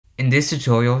this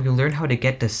tutorial, you'll learn how to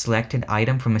get the selected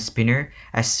item from a spinner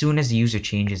as soon as the user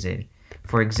changes it.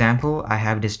 For example, I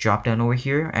have this drop down over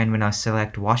here, and when I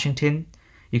select Washington,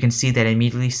 you can see that it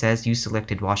immediately says you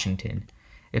selected Washington.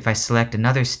 If I select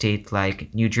another state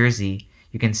like New Jersey,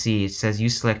 you can see it says you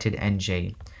selected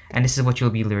NJ. And this is what you'll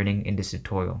be learning in this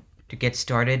tutorial. To get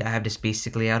started, I have this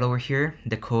basic layout over here.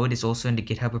 The code is also in the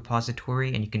GitHub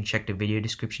repository, and you can check the video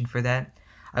description for that.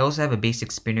 I also have a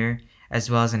basic spinner as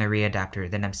well as an array adapter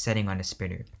that I'm setting on a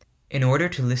spinner. In order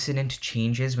to listen into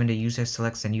changes when the user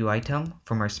selects a new item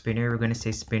from our spinner, we're going to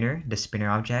say spinner, the spinner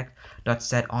object,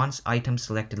 .set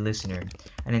onItemSelected listener,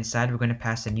 and inside we're going to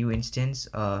pass a new instance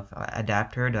of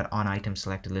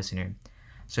adapter.onItemSelected listener.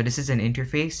 So this is an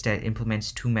interface that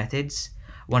implements two methods.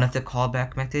 One of the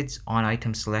callback methods,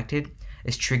 onItemSelected,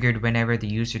 is triggered whenever the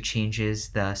user changes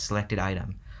the selected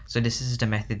item. So this is the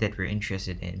method that we're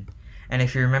interested in. And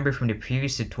if you remember from the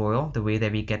previous tutorial, the way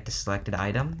that we get the selected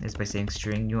item is by saying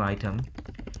string new item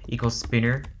equals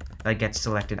spinner that gets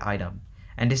selected item.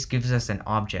 And this gives us an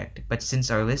object, but since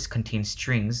our list contains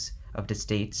strings of the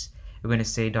states, we're going to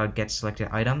say .get selected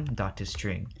item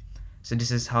 .toString. So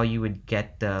this is how you would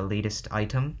get the latest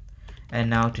item. And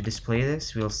now to display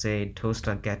this, we'll say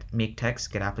toast.get make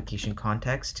text get application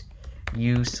context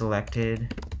you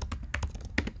selected,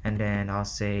 and then I'll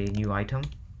say new item.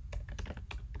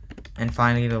 And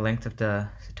finally, the length of the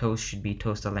toast should be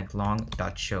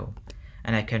toast.length_long.show.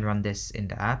 And I can run this in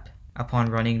the app.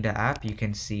 Upon running the app, you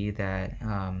can see that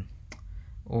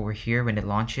over here when it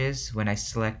launches, when I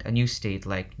select a new state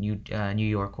like New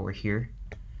York over here,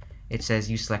 it says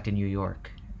you selected New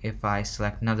York. If I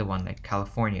select another one like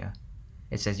California,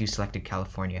 it says you selected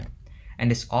California. And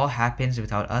this all happens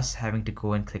without us having to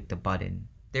go and click the button.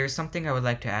 There is something I would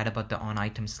like to add about the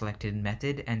onItemSelected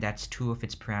method, and that's two of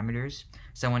its parameters.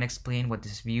 So I want to explain what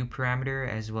this view parameter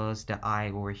as well as the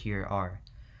I over here are.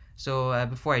 So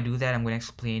before I do that, I'm going to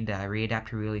explain the array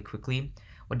adapter really quickly.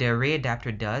 What the array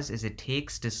adapter does is it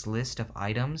takes this list of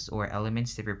items or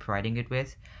elements that we're providing it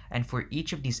with, and for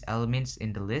each of these elements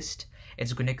in the list,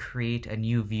 it's going to create a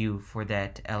new view for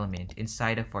that element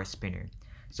inside of our spinner.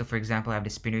 So for example, I have the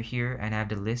spinner here and I have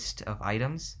the list of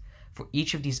items. For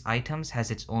each of these items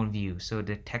has its own view. So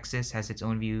the Texas has its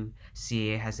own view,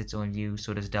 CA has its own view,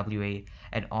 so does WA,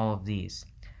 and all of these.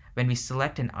 When we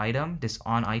select an item, this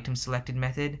onItemSelected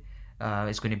method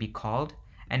is going to be called,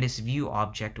 and this view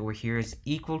object over here is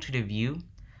equal to the view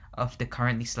of the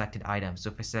currently selected item. So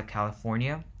if I select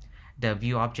California, the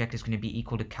view object is going to be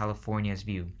equal to California's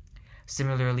view.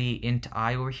 Similarly, int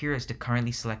I over here is the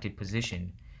currently selected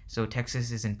position. So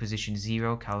Texas is in position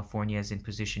 0, California is in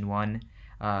position 1,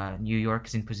 New York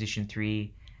is in position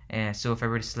 3, so if I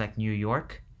were to select New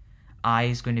York, I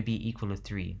is going to be equal to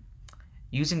 3.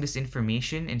 Using this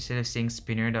information, instead of saying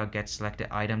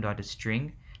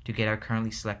spinner.getSelectedItem.string to get our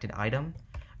currently selected item,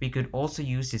 we could also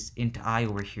use this int I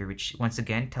over here, which once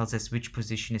again tells us which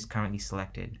position is currently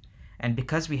selected. And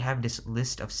because we have this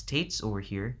list of states over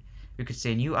here, we could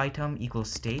say new item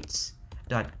equals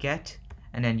states.get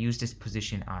and then use this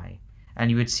position I. And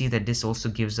you would see that this also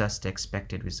gives us the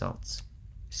expected results.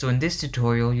 So in this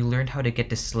tutorial, you learned how to get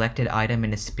the selected item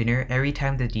in a spinner every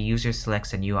time that the user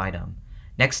selects a new item.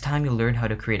 Next time, you'll learn how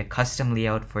to create a custom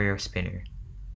layout for your spinner.